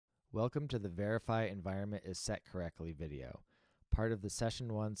Welcome to the Verify Environment is Set Correctly video, part of the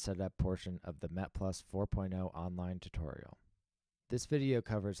Session 1 setup portion of the METplus 4.0 online tutorial. This video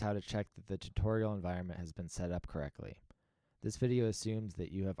covers how to check that the tutorial environment has been set up correctly. This video assumes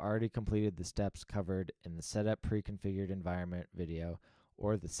that you have already completed the steps covered in the Setup Pre-configured Environment video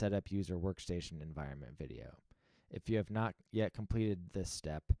or the Setup User Workstation Environment video. If you have not yet completed this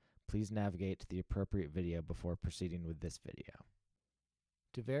step, please navigate to the appropriate video before proceeding with this video.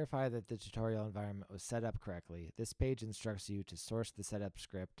 To verify that the tutorial environment was set up correctly, this page instructs you to source the setup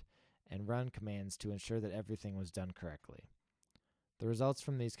script and run commands to ensure that everything was done correctly. The results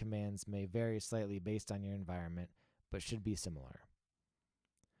from these commands may vary slightly based on your environment, but should be similar.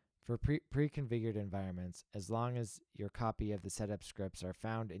 For pre-configured environments, as long as your copy of the setup scripts are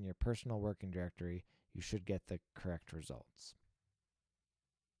found in your personal working directory, you should get the correct results.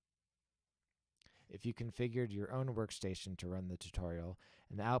 If you configured your own workstation to run the tutorial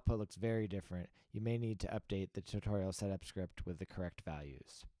and the output looks very different, you may need to update the tutorial setup script with the correct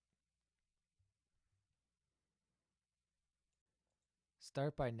values.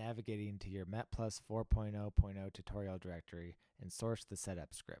 Start by navigating to your METplus 4.0.0 tutorial directory and source the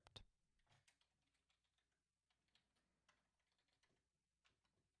setup script.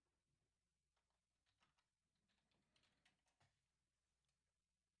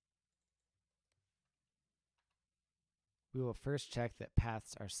 We will first check that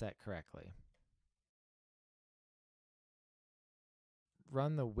paths are set correctly.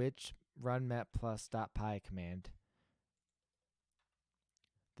 Run the runmetplus.py command.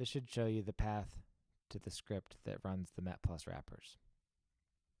 This should show you the path to the script that runs the METplus wrappers.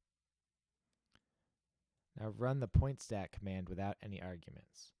 Now run the pointstat command without any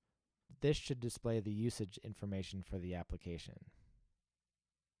arguments. This should display the usage information for the application.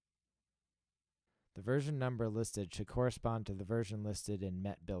 The version number listed should correspond to the version listed in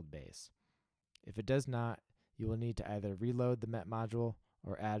MET build base. If it does not, you will need to either reload the MET module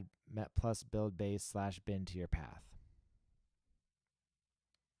or add METplus build base /bin to your path.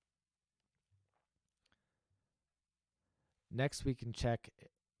 Next, we can check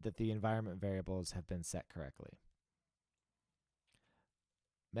that the environment variables have been set correctly.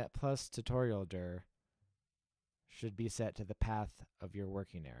 METplus tutorial dir should be set to the path of your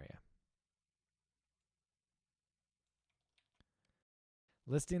working area.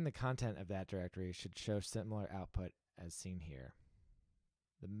 Listing the content of that directory should show similar output as seen here.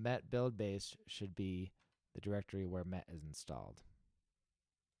 The MET build base should be the directory where MET is installed.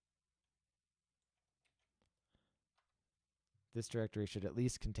 This directory should at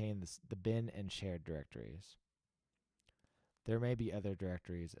least contain the bin and shared directories. There may be other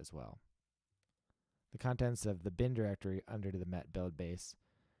directories as well. The contents of the bin directory under the MET build base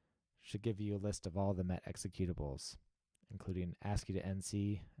should give you a list of all the MET executables, including ASCII to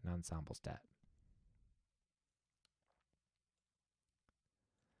NC and ensemble stat.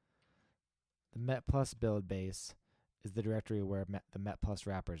 The METplus build base is the directory where the METplus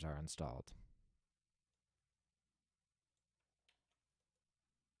wrappers are installed.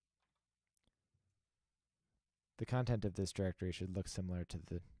 The content of this directory should look similar to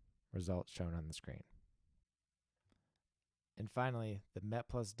the results shown on the screen. And finally, the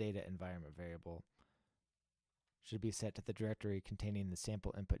METplus data environment variable should be set to the directory containing the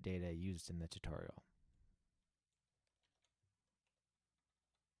sample input data used in the tutorial.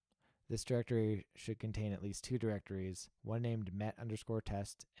 This directory should contain at least two directories, one named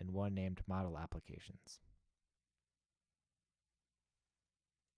MET_test and one named model applications.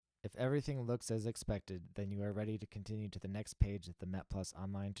 If everything looks as expected, then you are ready to continue to the next page of the METplus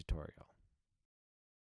online tutorial.